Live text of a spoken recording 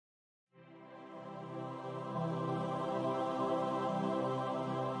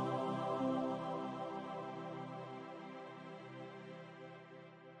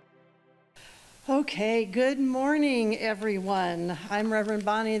Okay, good morning, everyone. I'm Reverend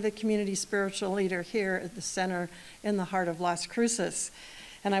Bonnie, the community spiritual leader here at the center in the heart of Las Cruces.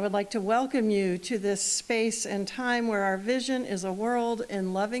 And I would like to welcome you to this space and time where our vision is a world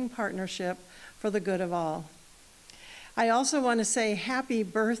in loving partnership for the good of all. I also want to say happy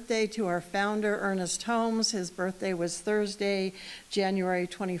birthday to our founder, Ernest Holmes. His birthday was Thursday, January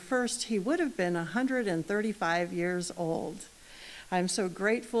 21st. He would have been 135 years old. I'm so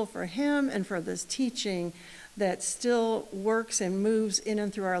grateful for him and for this teaching that still works and moves in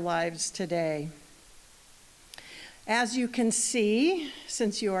and through our lives today. As you can see,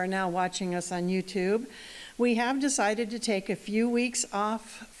 since you are now watching us on YouTube, we have decided to take a few weeks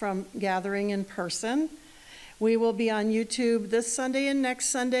off from gathering in person. We will be on YouTube this Sunday and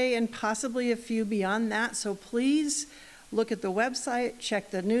next Sunday and possibly a few beyond that, so please look at the website,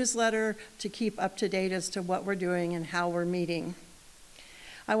 check the newsletter to keep up to date as to what we're doing and how we're meeting.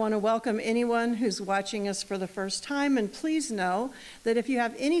 I want to welcome anyone who's watching us for the first time, and please know that if you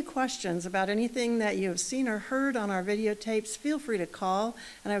have any questions about anything that you have seen or heard on our videotapes, feel free to call,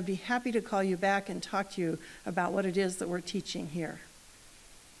 and I would be happy to call you back and talk to you about what it is that we're teaching here.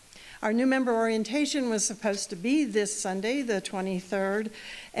 Our new member orientation was supposed to be this Sunday, the 23rd,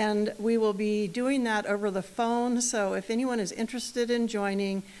 and we will be doing that over the phone, so if anyone is interested in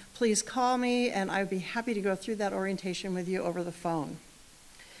joining, please call me, and I would be happy to go through that orientation with you over the phone.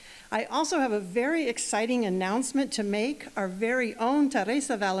 I also have a very exciting announcement to make. Our very own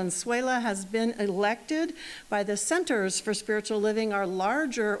Teresa Valenzuela has been elected by the Centers for Spiritual Living, our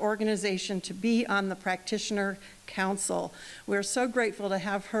larger organization, to be on the Practitioner Council. We're so grateful to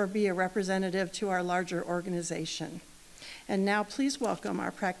have her be a representative to our larger organization. And now please welcome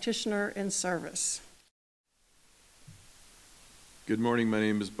our practitioner in service. Good morning, my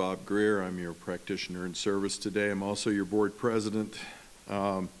name is Bob Greer. I'm your practitioner in service today. I'm also your board president.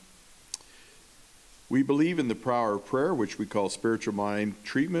 We believe in the power of prayer, which we call spiritual mind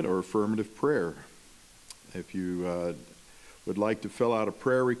treatment or affirmative prayer. If you would like to fill out a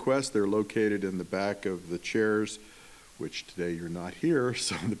prayer request, they're located in the back of the chairs, which today you're not here,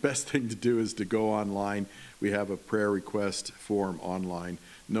 so the best thing to do is to go online. We have a prayer request form online.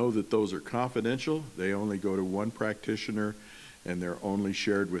 Know that those are confidential. They only go to one practitioner, and they're only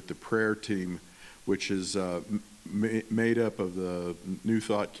shared with the prayer team, which is made up of the New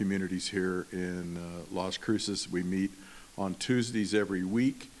Thought communities here in Las Cruces. We meet on Tuesdays every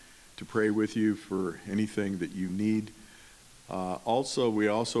week to pray with you for anything that you need. We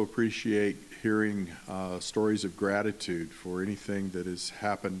also appreciate hearing stories of gratitude for anything that has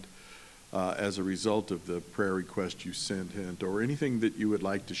happened as a result of the prayer request you sent in, or anything that you would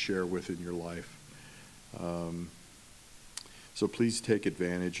like to share with in your life. So please take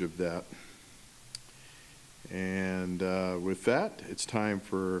advantage of that. And with that, it's time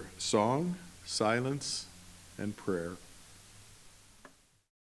for song, silence, and prayer.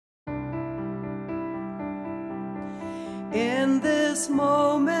 In this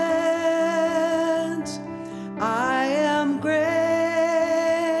moment, I am grace.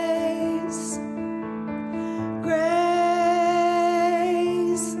 Grace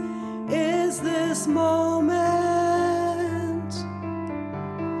is this moment.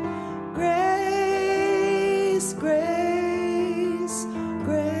 Grace, grace,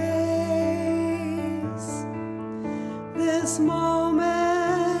 grace. This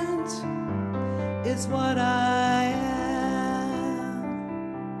moment is what I am.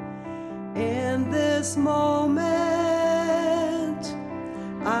 In this moment,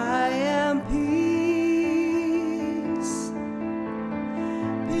 I am peace.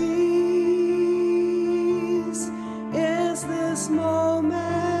 Peace is this moment.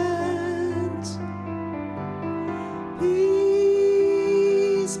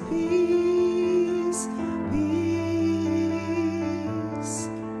 Peace, peace, peace.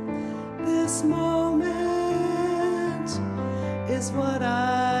 This moment is what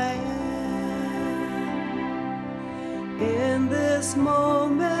I am. In this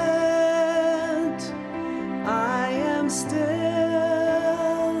moment, I am still.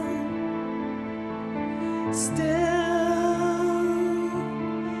 Still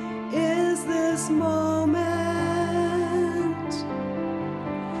is this moment.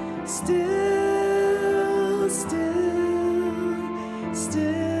 Still, still, still.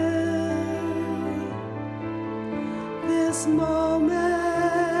 This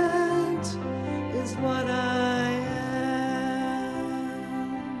moment is what I am.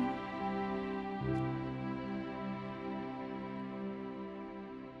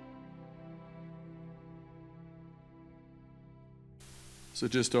 So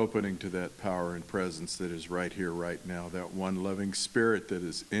just opening to that power and presence that is right here, right now, that one loving spirit that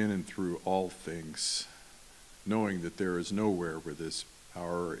is in and through all things, knowing that there is nowhere where this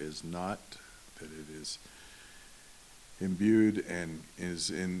power is not, that it is imbued and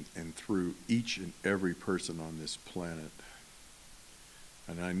is in and through each and every person on this planet.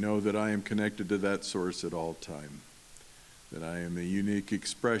 And I know that I am connected to that source at all time, that I am a unique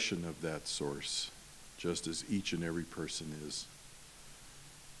expression of that source, just as each and every person is.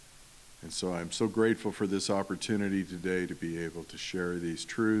 And so I'm so grateful for this opportunity today to be able to share these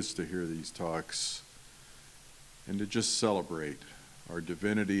truths, to hear these talks, and to just celebrate our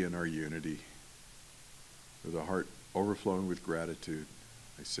divinity and our unity with a heart overflowing with gratitude.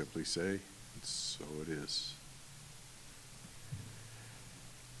 I simply say, and so it is.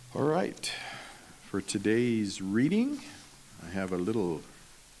 All right, for today's reading, I have a little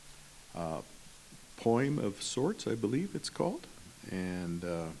poem of sorts, I believe it's called, and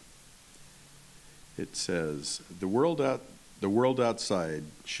it says, the world outside,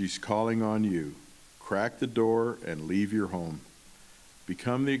 she's calling on you. Crack the door and leave your home.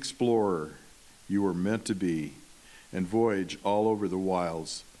 Become the explorer you were meant to be, and voyage all over the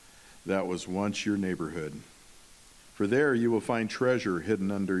wilds that was once your neighborhood. For there you will find treasure hidden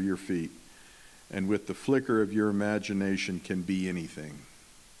under your feet, and with the flicker of your imagination can be anything.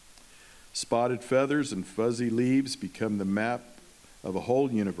 Spotted feathers and fuzzy leaves become the map of a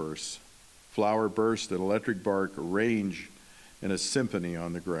whole universe. Flower burst and electric bark arrange in a symphony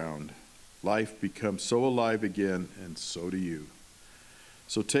on the ground. Life becomes so alive again, and so do you.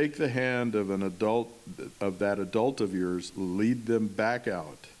 So take the hand of that adult of yours, lead them back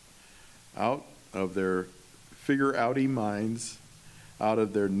out of their figure-outy minds, out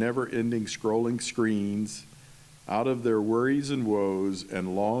of their never-ending scrolling screens, out of their worries and woes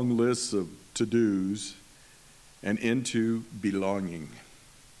and long lists of to-dos, and into belonging.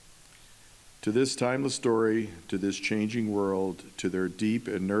 To this timeless story, to this changing world, to their deep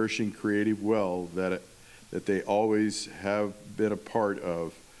and nourishing creative well that they always have been a part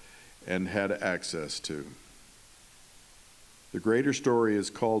of and had access to. The greater story is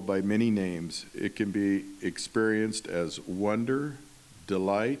called by many names. It can be experienced as wonder,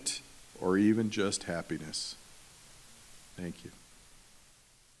 delight, or even just happiness. Thank you.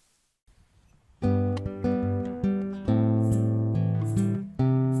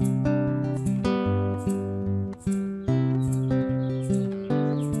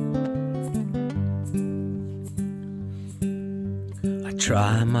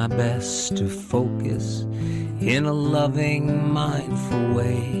 Try my best to focus in a loving, mindful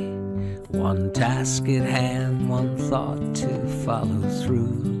way. One task at hand, one thought to follow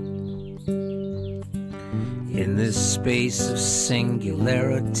through. In this space of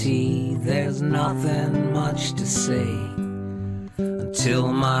singularity, there's nothing much to say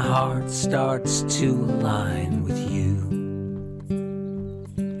until my heart starts to align with you.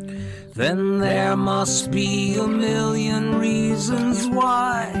 Then there must be a million reasons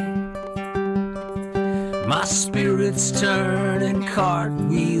why my spirits turn and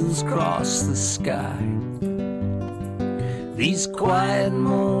cartwheels cross the sky. These quiet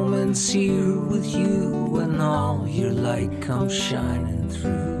moments here with you, when all your light comes shining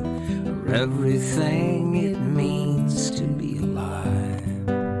through, are everything it means to be alive.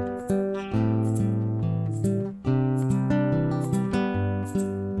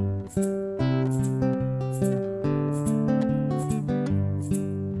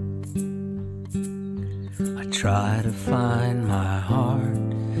 Try to find my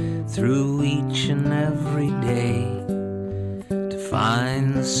heart through each and every day, to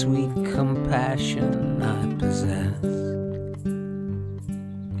find the sweet compassion I possess.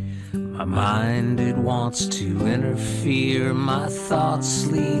 My mind, it wants to interfere, my thoughts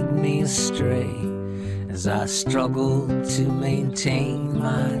lead me astray as I struggle to maintain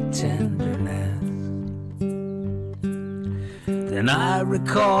my tenderness. Then I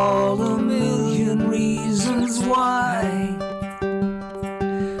recall a million reasons why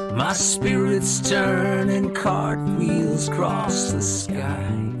my spirits turn and cartwheels cross the sky.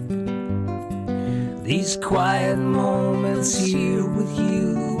 These quiet moments here with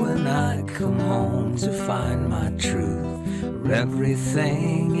you, when I come home to find my truth, are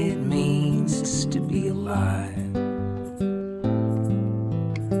everything it means to be alive.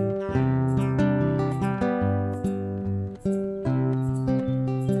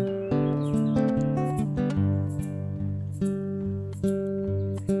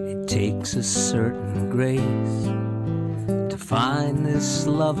 Takes a certain grace to find this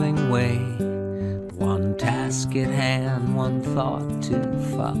loving way. One task at hand, one thought to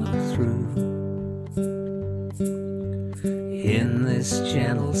follow through. in this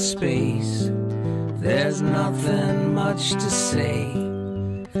gentle space. There's nothing much to say,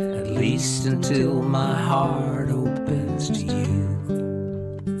 at least until my heart opens to you.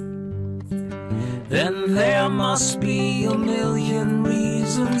 Then there must be a million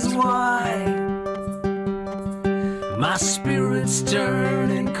reasons why my spirits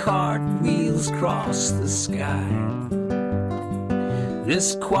turn and cartwheels cross the sky.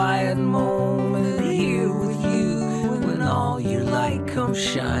 This quiet moment here with you, when all your light comes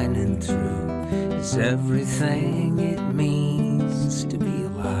shining through, is everything it means to be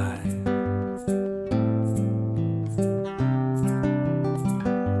alive.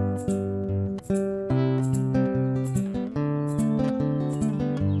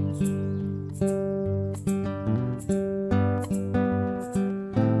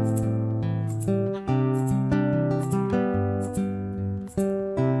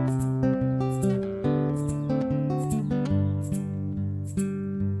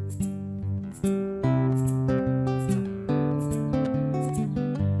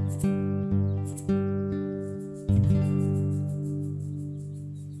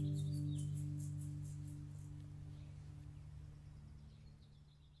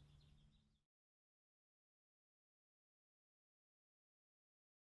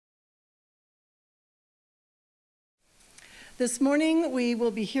 This morning, we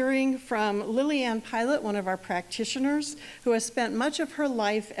will be hearing from Liliane Pilot, one of our practitioners, who has spent much of her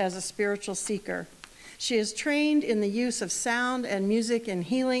life as a spiritual seeker. She is trained in the use of sound and music in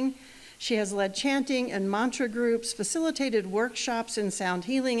healing. She has led chanting and mantra groups, facilitated workshops in sound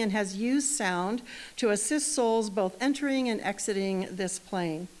healing, and has used sound to assist souls both entering and exiting this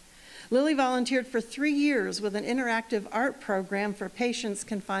plane. Lily volunteered for 3 years with an interactive art program for patients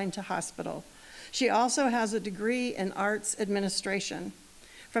confined to hospital. She also has a degree in arts administration.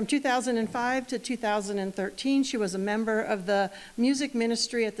 From 2005 to 2013, she was a member of the music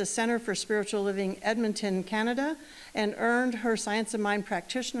ministry at the Center for Spiritual Living, Edmonton, Canada, and earned her Science of Mind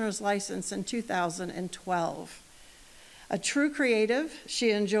practitioner's license in 2012. A true creative,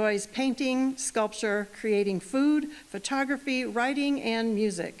 she enjoys painting, sculpture, creating food, photography, writing, and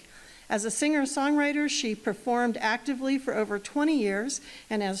music. As a singer-songwriter, she performed actively for over 20 years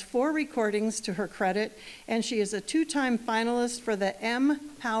and has 4 recordings to her credit, and she is a 2-time finalist for the M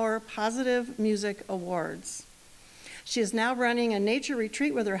Power Positive Music Awards. She is now running a nature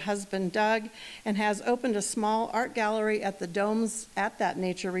retreat with her husband, Doug, and has opened a small art gallery at the Domes at that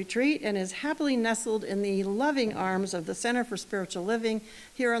nature retreat, and is happily nestled in the loving arms of the Center for Spiritual Living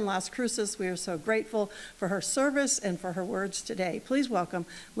here in Las Cruces. We are so grateful for her service and for her words today. Please welcome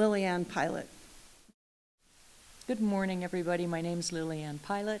Liliane Pilot. Good morning, everybody. My name is Liliane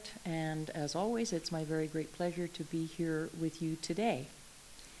Pilot, and as always, it's my very great pleasure to be here with you today.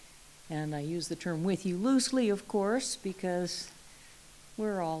 And I use the term with you loosely, of course, because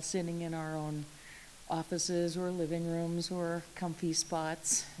we're all sitting in our own offices or living rooms or comfy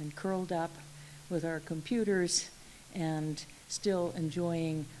spots and curled up with our computers and still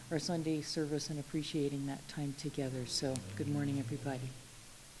enjoying our Sunday service and appreciating that time together. So good morning, everybody.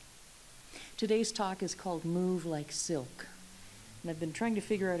 Today's talk is called Move Like Silk. And I've been trying to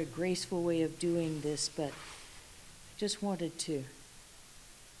figure out a graceful way of doing this, but I just wanted to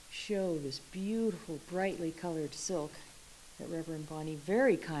show this beautiful, brightly colored silk that Reverend Bonnie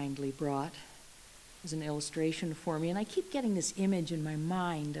very kindly brought as an illustration for me. And I keep getting this image in my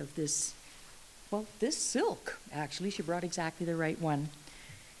mind of this, well, this silk, actually. She brought exactly the right one.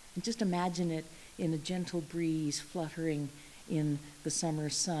 And just imagine it in a gentle breeze fluttering in the summer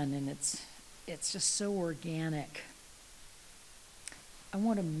sun, and it's just so organic. I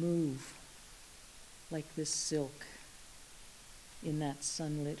want to move like this silk in that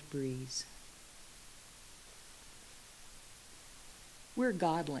sunlit breeze. We're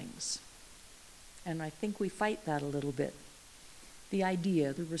godlings, and I think we fight that a little bit. The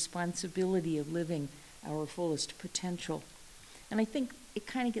idea, the responsibility of living our fullest potential. And I think it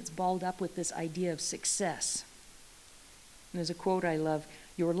kind of gets balled up with this idea of success. And there's a quote I love: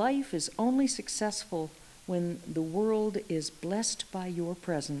 "Your life is only successful when the world is blessed by your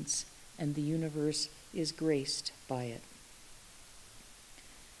presence and the universe is graced by it."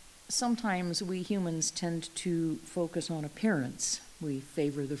 Sometimes we humans tend to focus on appearance. We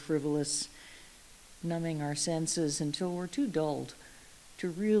favor the frivolous, numbing our senses until we're too dulled to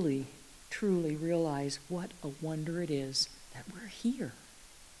really, truly realize what a wonder it is that we're here.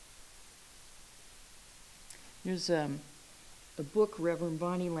 There's a book Reverend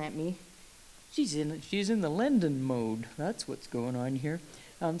Bonnie lent me. She's in the Lendon mode. That's what's going on here.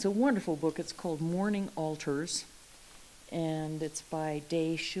 It's a wonderful book. It's called Morning Altars, and it's by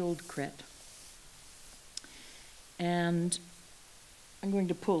Day Schildkret. And I'm going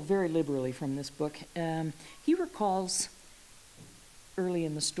to pull very liberally from this book. He recalls early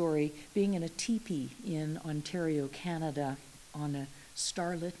in the story being in a teepee in Ontario, Canada, on a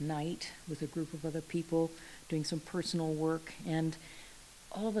starlit night with a group of other people doing some personal work, and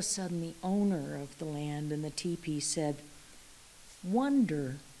all of a sudden the owner of the land and the teepee said,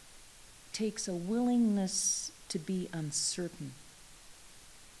 "Wonder takes a willingness to be uncertain."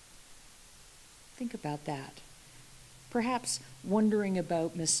 Think about that. Perhaps wondering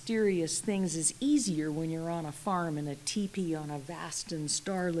about mysterious things is easier when you're on a farm in a teepee on a vast and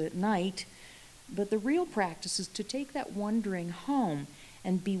starlit night, but the real practice is to take that wondering home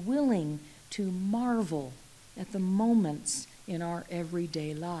and be willing to marvel at the moments in our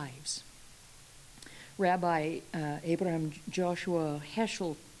everyday lives. Rabbi Abraham Joshua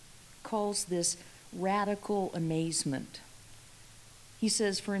Heschel calls this radical amazement. He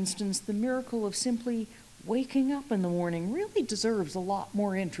says, for instance, the miracle of simply waking up in the morning really deserves a lot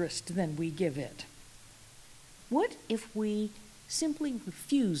more interest than we give it. What if we simply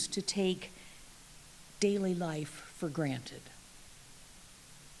refuse to take daily life for granted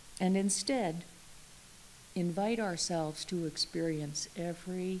and instead invite ourselves to experience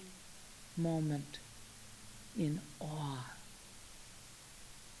every moment in awe?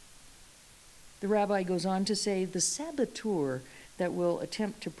 The rabbi goes on to say, the saboteur that will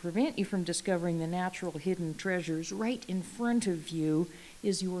attempt to prevent you from discovering the natural hidden treasures right in front of you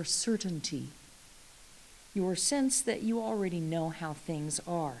is your certainty, your sense that you already know how things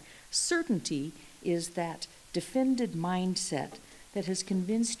are. Certainty is that defended mindset that has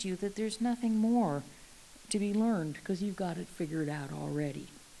convinced you that there's nothing more to be learned because you've got it figured out already.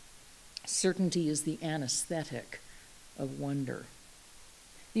 Certainty is the anesthetic of wonder.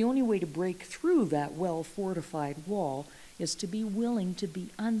 The only way to break through that well-fortified wall is to be willing to be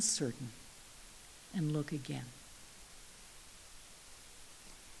uncertain and look again.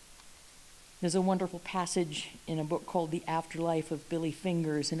 There's a wonderful passage in a book called The Afterlife of Billy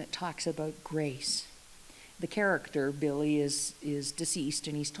Fingers, and it talks about grace. The character, Billy, is deceased,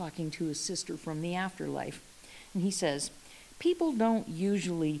 and he's talking to his sister from the afterlife. And he says, people don't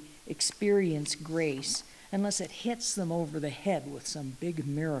usually experience grace unless it hits them over the head with some big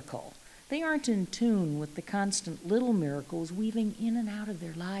miracle. They aren't in tune with the constant little miracles weaving in and out of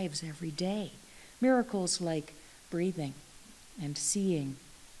their lives every day. Miracles like breathing and seeing,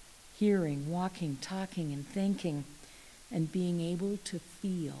 hearing, walking, talking, and thinking, and being able to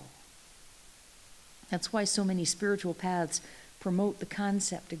feel. That's why so many spiritual paths promote the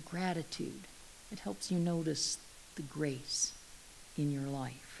concept of gratitude. It helps you notice the grace in your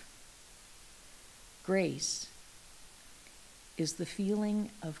life. Grace is the feeling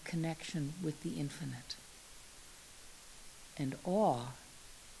of connection with the infinite. And awe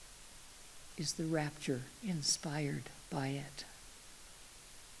is the rapture inspired by it.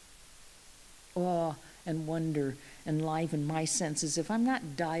 Awe and wonder enliven my senses. If I'm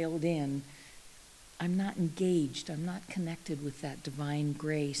not dialed in, I'm not engaged, I'm not connected with that divine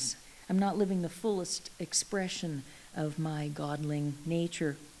grace. I'm not living the fullest expression of my godling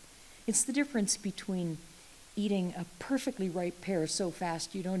nature. It's the difference between eating a perfectly ripe pear so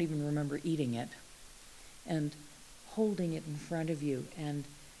fast you don't even remember eating it, and holding it in front of you and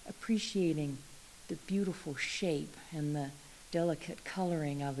appreciating the beautiful shape and the delicate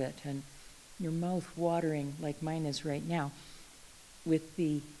coloring of it, and your mouth watering like mine is right now with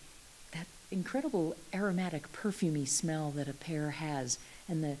that incredible aromatic perfumey smell that a pear has,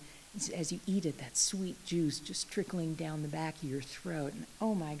 and as you eat it, that sweet juice just trickling down the back of your throat. And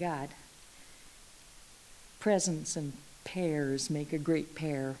oh my God, presents and pears make a great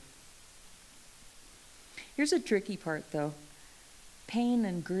pair. Here's a tricky part, though. Pain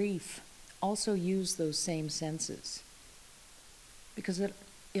and grief also use those same senses, because it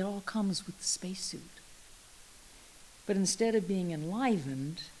all comes with the spacesuit. But instead of being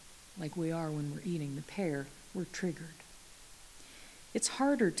enlivened, like we are when we're eating the pear, we're triggered. It's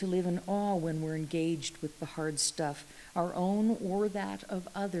harder to live in awe when we're engaged with the hard stuff, our own or that of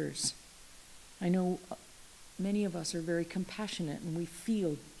others. I know many of us are very compassionate, and we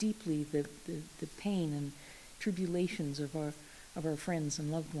feel deeply the pain and tribulations of our friends and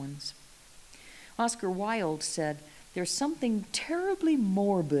loved ones. Oscar Wilde said, "There's something terribly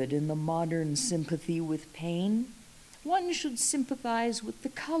morbid in the modern sympathy with pain. One should sympathize with the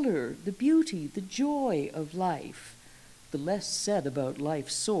color, the beauty, the joy of life. The less said about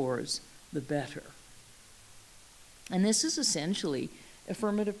life's sores, the better." And this is essentially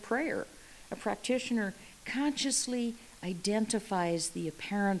affirmative prayer. A practitioner consciously identifies the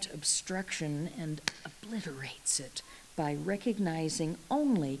apparent obstruction and obliterates it by recognizing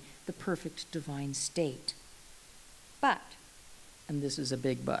only the perfect divine state. But And this is a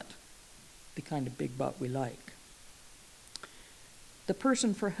big but, the kind of big but we like. The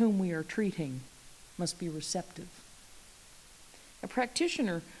person for whom we are treating must be receptive. A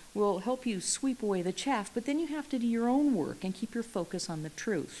practitioner will help you sweep away the chaff, but then you have to do your own work and keep your focus on the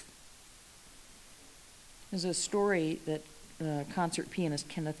truth. There's a story that concert pianist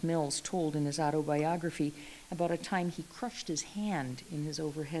Kenneth Mills told in his autobiography about a time he crushed his hand in his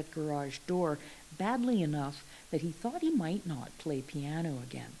overhead garage door badly enough that he thought he might not play piano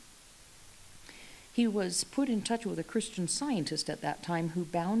again. He was put in touch with a Christian Scientist at that time who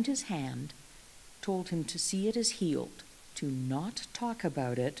bound his hand, told him to see it as healed, to not talk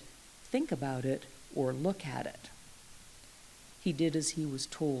about it, think about it, or look at it. He did as he was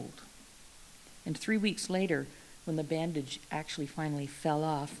told. And 3 weeks later, when the bandage actually finally fell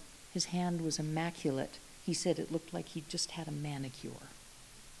off, his hand was immaculate. He said it looked like he'd just had a manicure.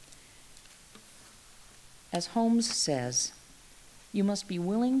 As Holmes says, you must be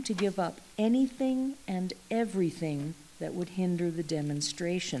willing to give up anything and everything that would hinder the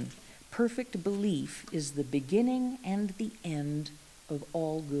demonstration. Perfect belief is the beginning and the end of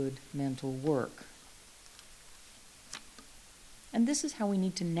all good mental work. And this is how we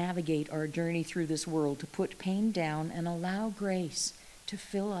need to navigate our journey through this world, to put pain down and allow grace to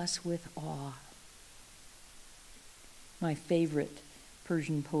fill us with awe. My favorite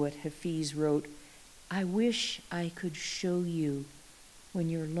Persian poet Hafiz wrote, "I wish I could show you, when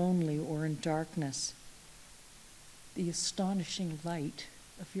you're lonely or in darkness, the astonishing light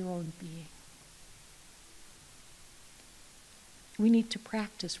of your own being." We need to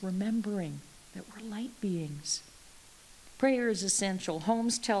practice remembering that we're light beings. Prayer is essential.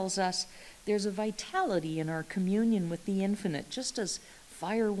 Holmes tells us there's a vitality in our communion with the infinite, just as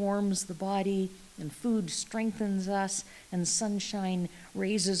fire warms the body and food strengthens us and sunshine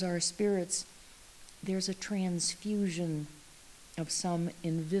raises our spirits. There's a transfusion of some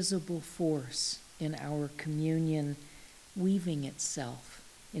invisible force in our communion, weaving itself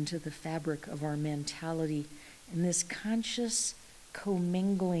into the fabric of our mentality, and this conscious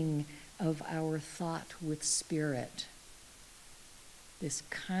commingling of our thought with spirit. This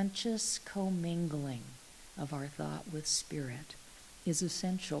conscious commingling of our thought with spirit is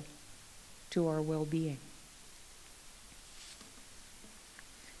essential to our well-being.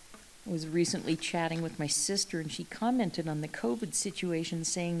 I was recently chatting with my sister, and she commented on the COVID situation,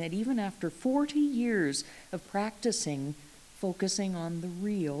 saying that even after 40 years of practicing focusing on the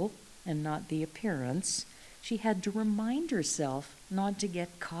real and not the appearance, she had to remind herself not to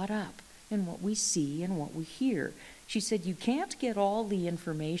get caught up in what we see and what we hear. She said, you can't get all the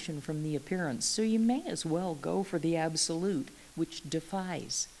information from the appearance, so you may as well go for the absolute, which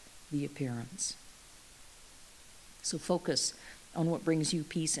defies the appearance. So focus on what brings you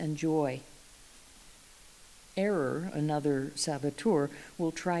peace and joy. Error, another saboteur,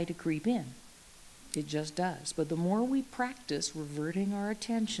 will try to creep in. It just does. But the more we practice reverting our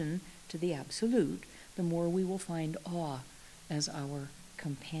attention to the absolute, the more we will find awe as our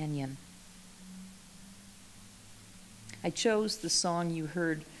companion. I chose the song you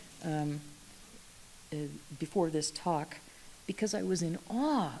heard before this talk because I was in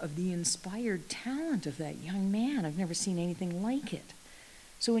awe of the inspired talent of that young man. I've never seen anything like it.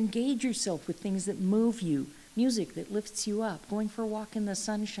 So engage yourself with things that move you, music that lifts you up, going for a walk in the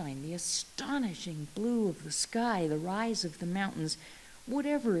sunshine, the astonishing blue of the sky, the rise of the mountains,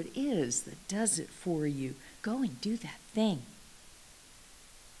 whatever it is that does it for you, go and do that thing.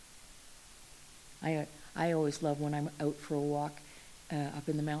 I always love when I'm out for a walk up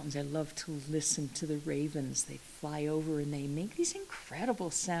in the mountains. I love to listen to the ravens. They fly over and they make these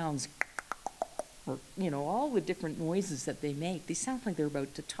incredible sounds, or, all the different noises that they make. They sound like they're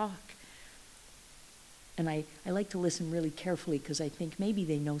about to talk. And I like to listen really carefully because I think maybe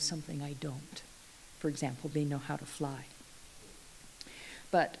they know something I don't. For example, they know how to fly.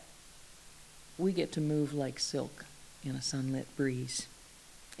 But we get to move like silk in a sunlit breeze.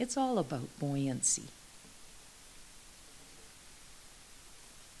 It's all about buoyancy.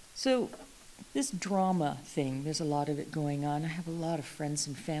 So this drama thing, there's a lot of it going on. I have a lot of friends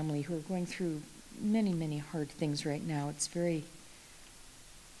and family who are going through many, many hard things right now. It's very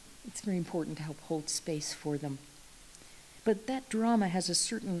important to help hold space for them. But that drama has a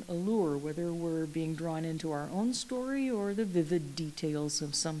certain allure, whether we're being drawn into our own story or the vivid details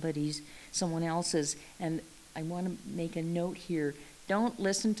of someone else's. And I want to make a note here. Don't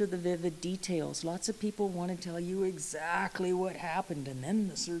listen to the vivid details. Lots of people want to tell you exactly what happened, and then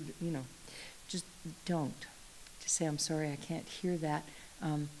the surgeon, just don't. Just say, I'm sorry, I can't hear that.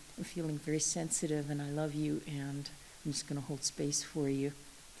 I'm feeling very sensitive, and I love you, and I'm just going to hold space for you.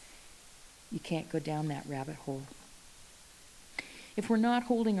 You can't go down that rabbit hole. If we're not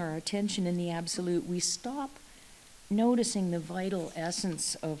holding our attention in the absolute, we stop noticing the vital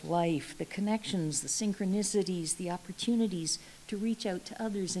essence of life, the connections, the synchronicities, the opportunities to reach out to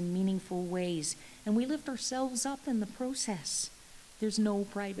others in meaningful ways, and we lift ourselves up in the process. There's no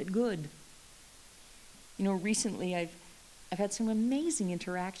private good. You know, recently I've had some amazing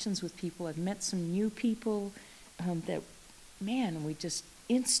interactions with people. I've met some new people that, man, we just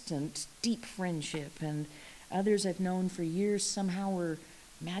instant, deep friendship, and others I've known for years. Somehow we're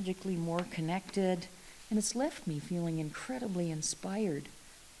magically more connected. And it's left me feeling incredibly inspired.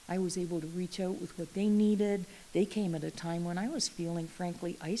 I was able to reach out with what they needed. They came at a time when I was feeling,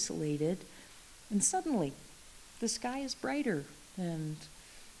 frankly, isolated. And suddenly, the sky is brighter, and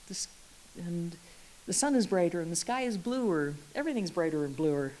the sun is brighter, and the sky is bluer. Everything's brighter and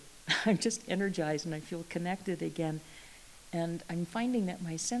bluer. I'm just energized, and I feel connected again. And I'm finding that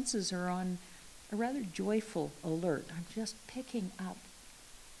my senses are on a rather joyful alert. I'm just picking up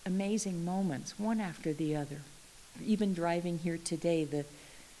amazing moments, one after the other. Even driving here today,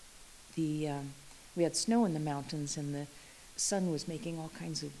 we had snow in the mountains, and the sun was making all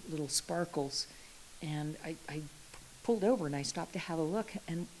kinds of little sparkles. And I pulled over and I stopped to have a look,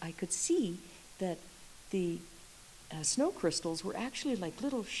 and I could see that the snow crystals were actually like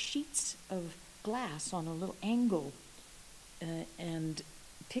little sheets of glass on a little angle, and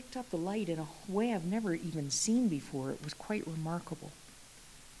picked up the light in a way I've never even seen before. It was quite remarkable.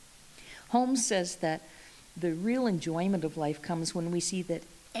 Holmes says that the real enjoyment of life comes when we see that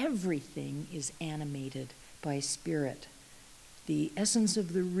everything is animated by spirit. The essence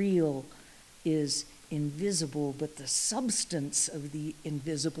of the real is invisible, but the substance of the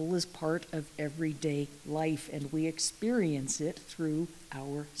invisible is part of everyday life, and we experience it through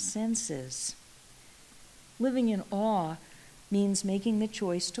our senses. Living in awe means making the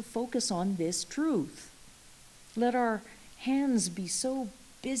choice to focus on this truth. Let our hands be so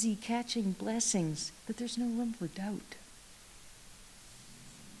busy catching blessings that there's no room for doubt.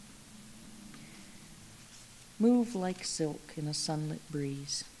 Move like silk in a sunlit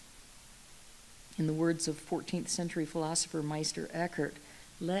breeze. In the words of 14th century philosopher Meister Eckhart,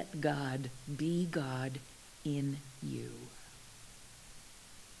 let God be God in you.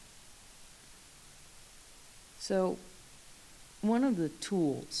 So, one of the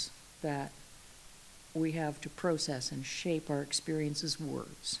tools that we have to process and shape our experiences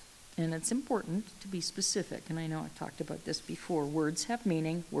words. And it's important to be specific, and I know I've talked about this before. Words have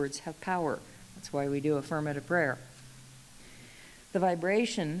meaning, words have power. That's why we do affirmative prayer. The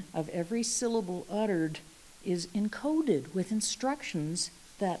vibration of every syllable uttered is encoded with instructions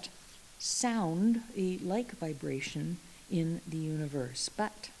that sound a like vibration in the universe.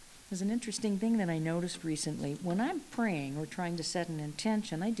 But there's an interesting thing that I noticed recently. When I'm praying or trying to set an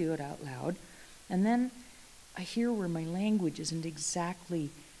intention, I do it out loud. And then I hear where my language isn't exactly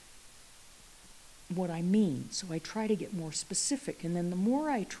what I mean. So I try to get more specific. And then the more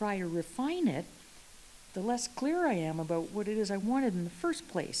I try to refine it, the less clear I am about what it is I wanted in the first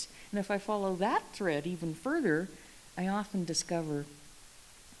place. And if I follow that thread even further, I often discover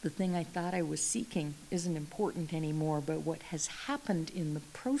the thing I thought I was seeking isn't important anymore, but what has happened in the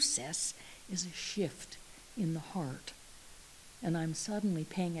process is a shift in the heart. And I'm suddenly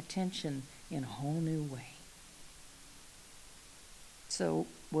paying attention in a whole new way. So,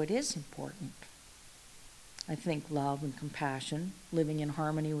 what is important? I think love and compassion, living in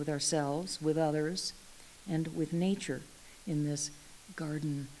harmony with ourselves, with others, and with nature in this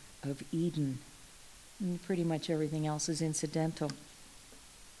Garden of Eden. And pretty much everything else is incidental.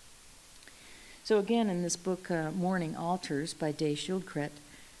 So again, in this book, Morning Altars by Day Schildkret,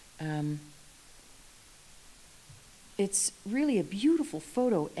 it's really a beautiful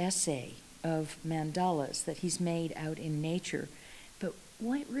photo essay of mandalas that he's made out in nature. But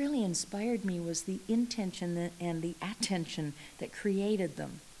what really inspired me was the intention and the attention that created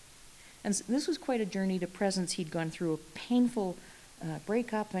them. And so this was quite a journey to presence. He'd gone through a painful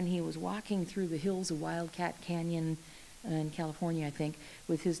breakup, and he was walking through the hills of Wildcat Canyon in California, I think,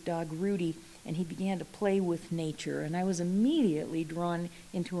 with his dog Rudy, and he began to play with nature. And I was immediately drawn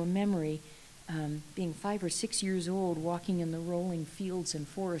into a memory, being 5 or 6 years old, walking in the rolling fields and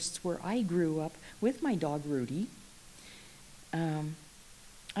forests where I grew up with my dog Rudy.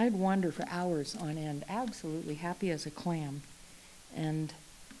 I'd wander for hours on end, absolutely happy as a clam. And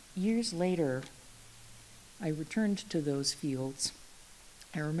years later, I returned to those fields.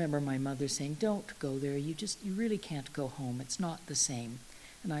 I remember my mother saying, "Don't go there, you really can't go home, it's not the same."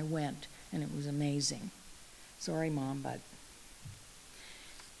 And I went, and it was amazing. Sorry, Mom, but...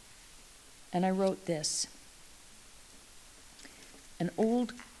 And I wrote this. An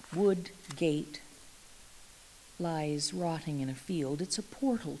old wood gate lies rotting in a field. It's a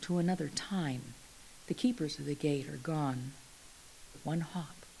portal to another time. The keepers of the gate are gone. One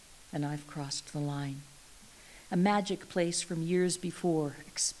hop, and I've crossed the line. A magic place from years before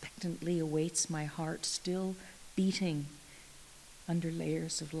expectantly awaits my heart, still beating under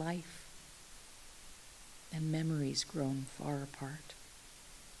layers of life and memories grown far apart.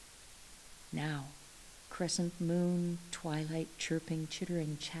 Now, crescent moon, twilight chirping,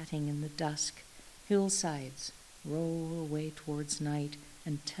 chittering, chatting in the dusk, hillsides roll away towards night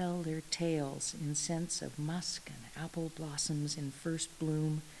and tell their tales in scents of musk and apple blossoms in first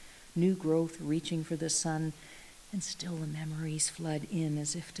bloom, new growth reaching for the sun, and still the memories flood in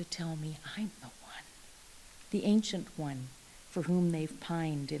as if to tell me I'm the one, the ancient one, for whom they've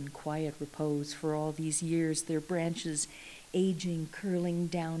pined in quiet repose for all these years, their branches aging, curling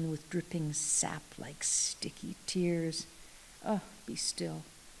down with dripping sap like sticky tears. Oh, be still.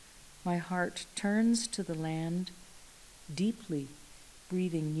 My heart turns to the land, deeply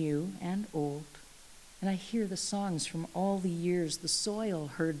breathing new and old, and I hear the songs from all the years. The soil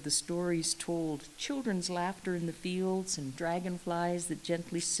heard the stories told, children's laughter in the fields and dragonflies that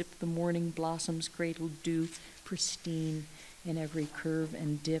gently sip the morning blossoms cradled dew, pristine in every curve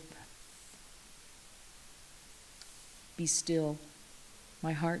and dip. Be still.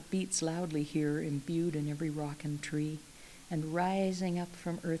 My heart beats loudly here, imbued in every rock and tree, and rising up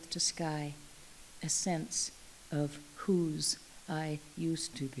from earth to sky, a sense of whose I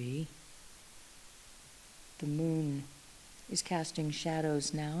used to be. The moon is casting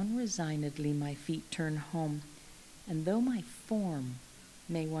shadows now, and resignedly my feet turn home. And though my form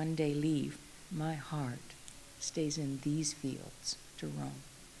may one day leave, my heart stays in these fields to roam.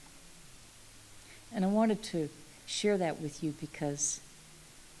 And I wanted to share that with you because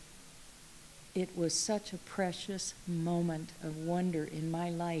it was such a precious moment of wonder in my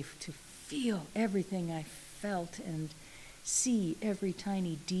life to feel everything I felt and see every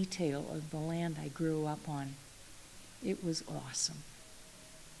tiny detail of the land I grew up on. It was awesome.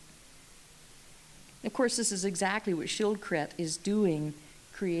 Of course, this is exactly what Schildkret is doing,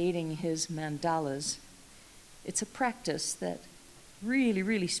 creating his mandalas. It's a practice that really,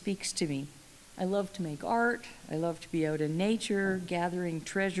 really speaks to me. I love to make art. I love to be out in nature, gathering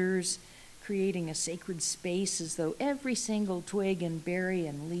treasures, creating a sacred space as though every single twig and berry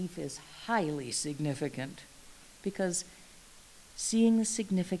and leaf is highly significant. Because seeing the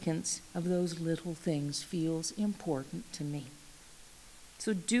significance of those little things feels important to me.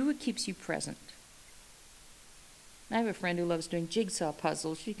 So do what keeps you present. I have a friend who loves doing jigsaw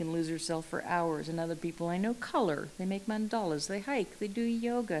puzzles. She can lose herself for hours. And other people I know color. They make mandalas. They hike. They do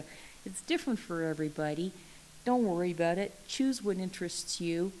yoga. It's different for everybody. Don't worry about it. Choose what interests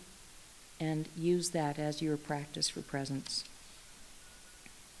you and use that as your practice for presence.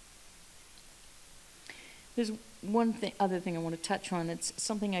 There's one other thing I want to touch on. It's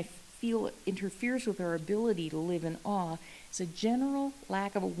something I feel interferes with our ability to live in awe. It's a general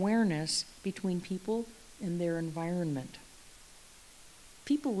lack of awareness between people and their environment.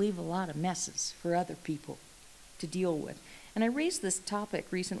 People leave a lot of messes for other people to deal with. And I raised this topic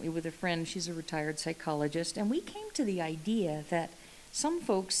recently with a friend. She's a retired psychologist, and we came to the idea that some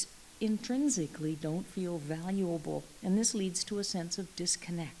folks intrinsically don't feel valuable, and this leads to a sense of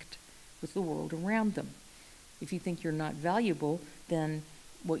disconnect with the world around them. If you think you're not valuable, then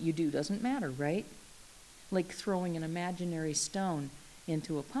what you do doesn't matter, right? Like throwing an imaginary stone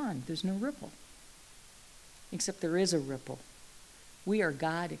into a pond. There's no ripple. Except there is a ripple. We are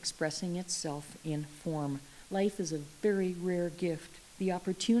God expressing itself in form. Life is a very rare gift. The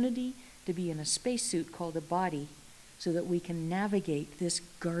opportunity to be in a spacesuit called a body so that we can navigate this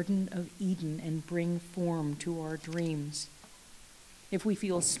Garden of Eden and bring form to our dreams. If we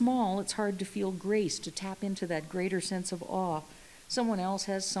feel small, it's hard to feel grace, to tap into that greater sense of awe. Someone else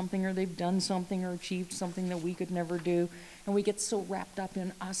has something, or they've done something or achieved something that we could never do, and we get so wrapped up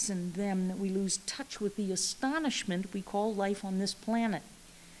in us and them that we lose touch with the astonishment we call life on this planet.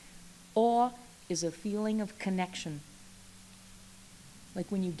 Awe is a feeling of connection.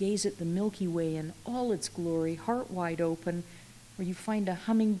 Like when you gaze at the Milky Way in all its glory, heart wide open, or you find a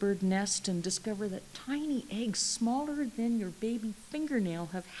hummingbird nest and discover that tiny eggs smaller than your baby fingernail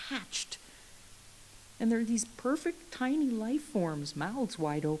have hatched. And they're these perfect tiny life forms, mouths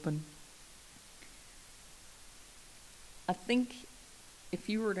wide open. I think if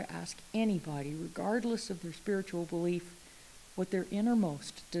you were to ask anybody, regardless of their spiritual belief, what their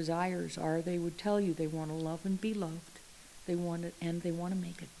innermost desires are, they would tell you they want to love and be loved. They want it, and they want to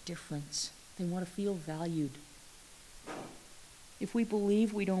make a difference. They want to feel valued. If we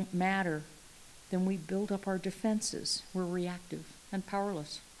believe we don't matter, then we build up our defenses. We're reactive and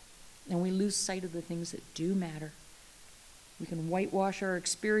powerless. and we lose sight of the things that do matter. We can whitewash our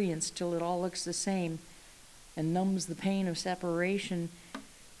experience till it all looks the same and numbs the pain of separation,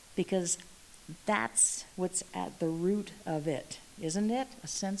 because that's what's at the root of it, isn't it? A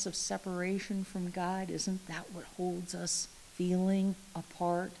sense of separation from God. Isn't that what holds us feeling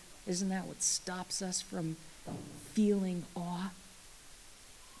apart? Isn't that what stops us from feeling awe?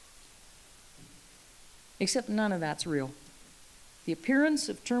 Except none of that's real. The appearance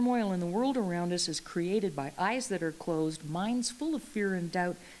of turmoil in the world around us is created by eyes that are closed, minds full of fear and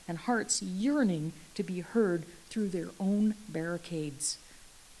doubt, and hearts yearning to be heard through their own barricades.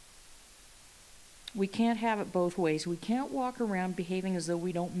 We can't have it both ways. We can't walk around behaving as though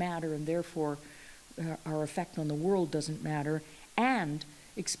we don't matter and therefore our effect on the world doesn't matter, and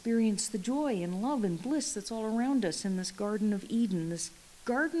experience the joy and love and bliss that's all around us in this Garden of Eden, this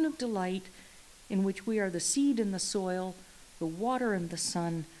garden of delight in which we are the seed and the soil, the water and the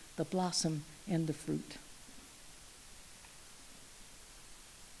sun, the blossom and the fruit.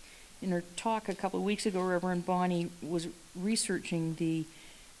 In her talk a couple of weeks ago, Reverend Bonnie was researching the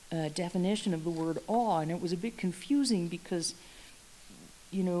definition of the word awe, and it was a bit confusing because,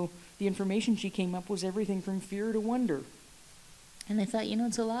 the information she came up was everything from fear to wonder. And I thought,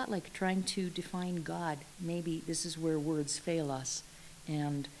 it's a lot like trying to define God. Maybe this is where words fail us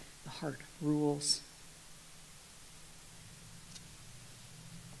and the heart rules.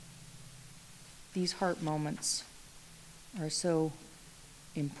 These heart moments are so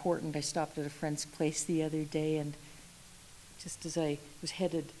important. I stopped at a friend's place the other day, and just as I was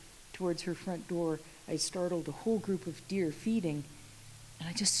headed towards her front door, I startled a whole group of deer feeding, and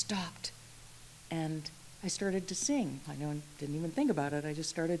I just stopped, and I started to sing. I didn't even think about it. I just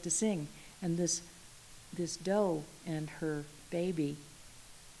started to sing, and this doe and her baby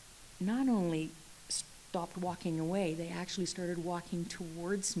not only stopped walking away, they actually started walking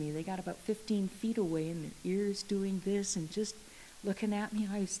towards me. They got about 15 feet away, and their ears doing this and just looking at me.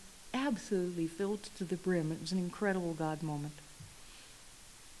 I was absolutely filled to the brim. It was an incredible God moment.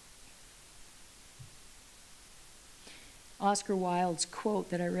 Oscar Wilde's quote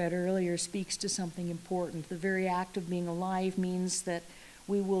that I read earlier speaks to something important. The very act of being alive means that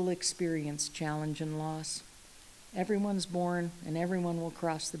we will experience challenge and loss. Everyone's born, and everyone will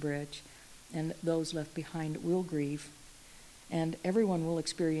cross the bridge, and those left behind will grieve. And everyone will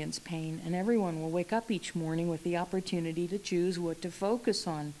experience pain, and everyone will wake up each morning with the opportunity to choose what to focus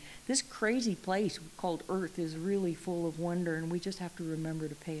on. This crazy place called Earth is really full of wonder, and we just have to remember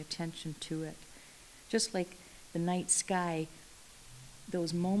to pay attention to it. Just like the night sky,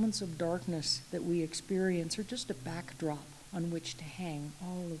 those moments of darkness that we experience are just a backdrop on which to hang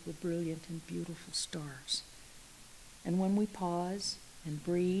all of the brilliant and beautiful stars. And when we pause and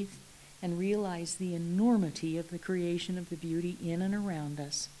breathe and realize the enormity of the creation of the beauty in and around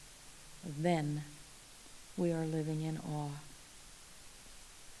us, then we are living in awe.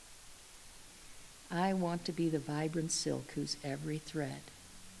 I want to be the vibrant silk whose every thread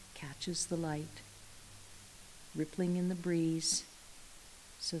catches the light, rippling in the breeze,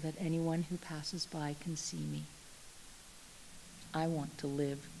 so that anyone who passes by can see me. I want to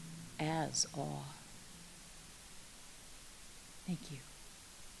live as awe. Thank you.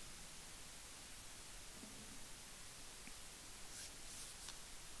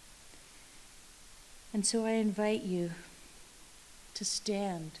 And so I invite you to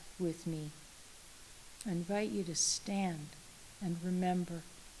stand with me. I invite you to stand and remember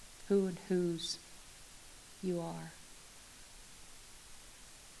who and whose you are.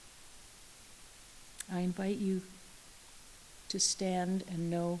 I invite you to stand and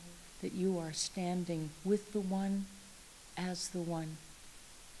know that you are standing with the one as the one.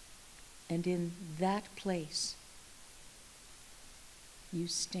 And in that place, you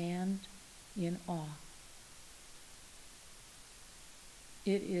stand in awe.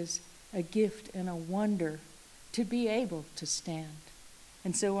 It is a gift and a wonder to be able to stand.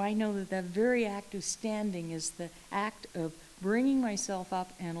 And so I know that that very act of standing is the act of bringing myself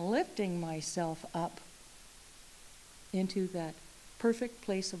up and lifting myself up into that perfect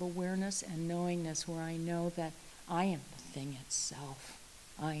place of awareness and knowingness where I know that I am the thing itself.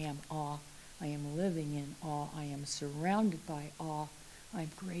 I am awe. I am living in awe. I am surrounded by awe. I'm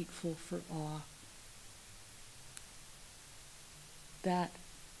grateful for awe. That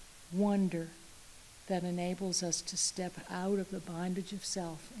wonder that enables us to step out of the bondage of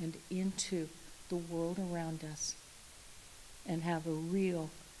self and into the world around us and have a real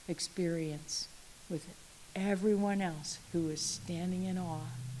experience with everyone else who is standing in awe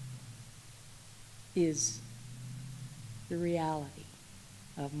is the reality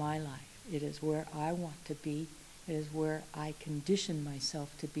of my life. It is where I want to be. It is where I condition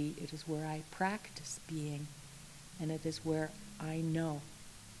myself to be. It is where I practice being. And it is where I know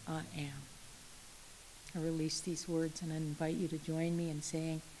I am. I release these words and I invite you to join me in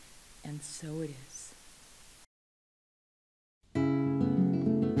saying, and so it is.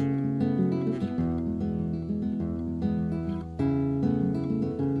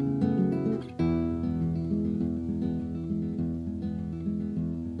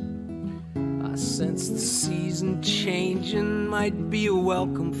 I sense the season changing might be a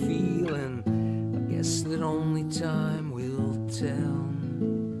welcome feeling. I guess that only time will tell.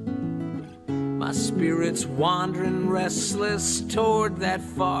 My spirit's wandering restless toward that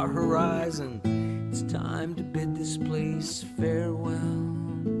far horizon. It's time to bid this place farewell.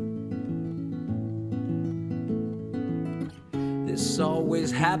 This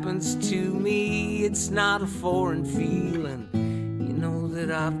always happens to me, it's not a foreign feeling. You know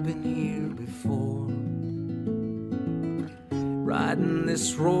that I've been here before. Riding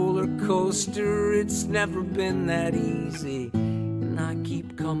this roller coaster, it's never been that easy. And I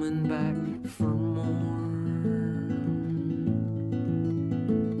keep coming back for more.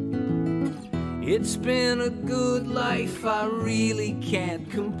 It's been a good life, I really can't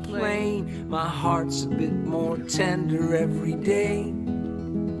complain. My heart's a bit more tender every day.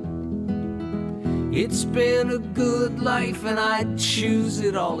 It's been a good life and I'd choose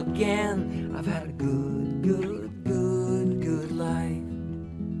it all again. I've had a good, good, good, good life.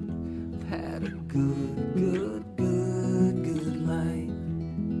 I've had a good, good, good, good life.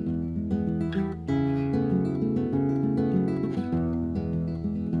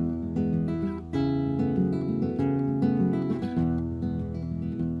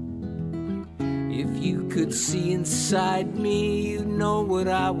 If you could see inside me, you'd know what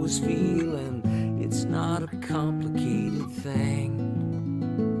I was feeling. It's not a complicated thing.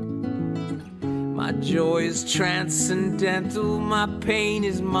 My joy is transcendental, my pain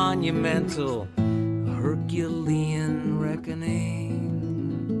is monumental, a Herculean reckoning.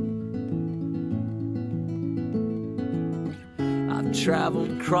 I've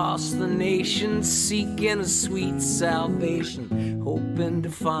traveled across the nation seeking a sweet salvation, hoping to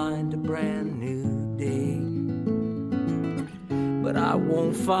find a brand new day. But I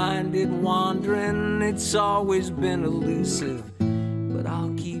won't find it wandering, it's always been elusive, but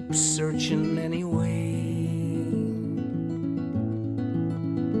I'll keep searching anyway.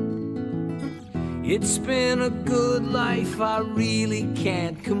 It's been a good life, I really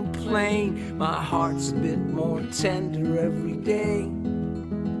can't complain. My heart's a bit more tender every day.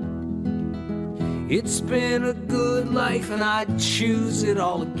 It's been a good life and I'd choose it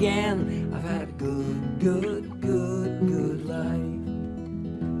all again. I've had a good, good, good, good life.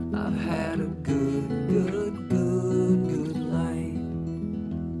 I've had a good, good, good, good life.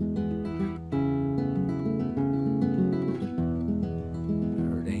 I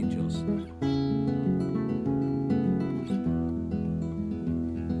heard angels.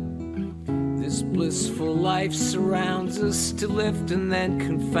 This blissful life surrounds us to lift and then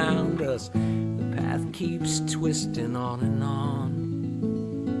confound us. The path keeps twisting on and on.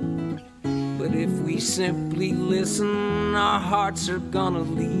 But if we simply listen, our hearts are gonna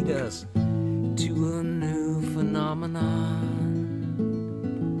lead us to a new phenomenon.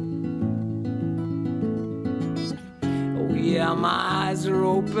 Oh yeah, my eyes are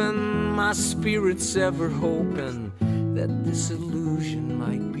open, my spirit's ever hoping that this illusion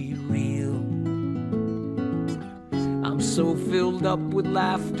might be real. I'm so filled up with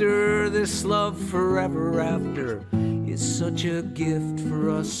laughter, this love forever after is such a gift for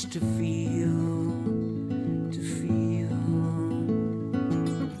us to feel, to feel.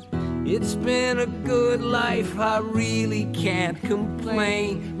 It's been a good life, I really can't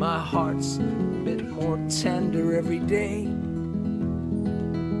complain. My heart's a bit more tender every day.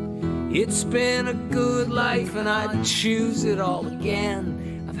 It's been a good life and I'd choose it all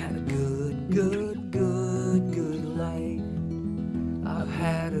again. I've had a good, good, good, good life. I've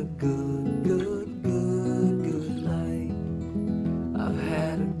had a good, good, good, good life. I've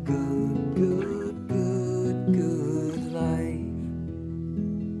had a good, good, good, good life.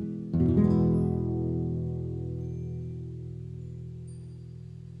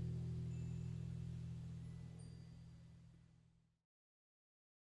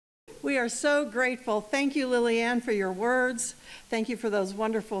 We are so grateful. Thank you, Liliane, for your words. Thank you for those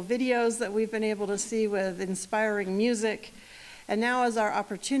wonderful videos that we've been able to see with inspiring music. And now is our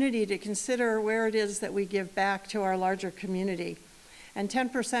opportunity to consider where it is that we give back to our larger community. And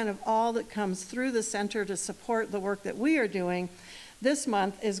 10% of all that comes through the center to support the work that we are doing, this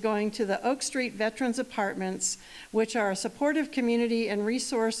month is going to the Oak Street Veterans Apartments, which are a supportive community and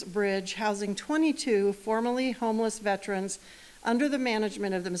resource bridge housing 22 formerly homeless veterans under the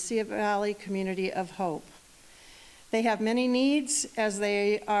management of the Mesilla Valley Community of Hope. They have many needs as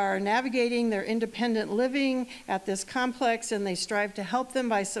they are navigating their independent living at this complex, and they strive to help them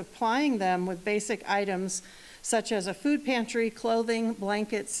by supplying them with basic items such as a food pantry, clothing,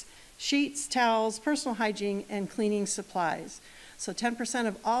 blankets, sheets, towels, personal hygiene, and cleaning supplies. So 10%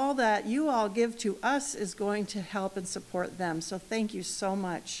 of all that you all give to us is going to help and support them. So thank you so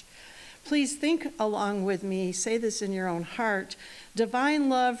much. Please think along with me, say this in your own heart. Divine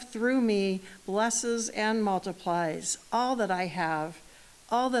love through me blesses and multiplies all that I have,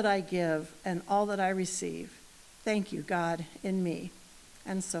 all that I give, and all that I receive. Thank you, God, in me.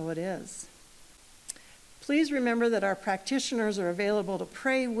 And so it is. Please remember that our practitioners are available to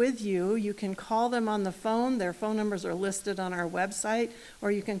pray with you. You can call them on the phone. Their phone numbers are listed on our website,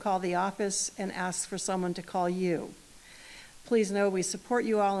 or you can call the office and ask for someone to call you. Please know we support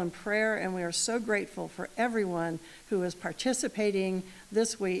you all in prayer, and we are so grateful for everyone who is participating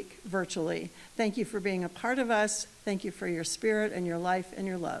this week virtually. Thank you for being a part of us. Thank you for your spirit and your life and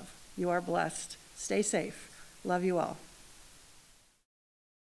your love. You are blessed. Stay safe. Love you all.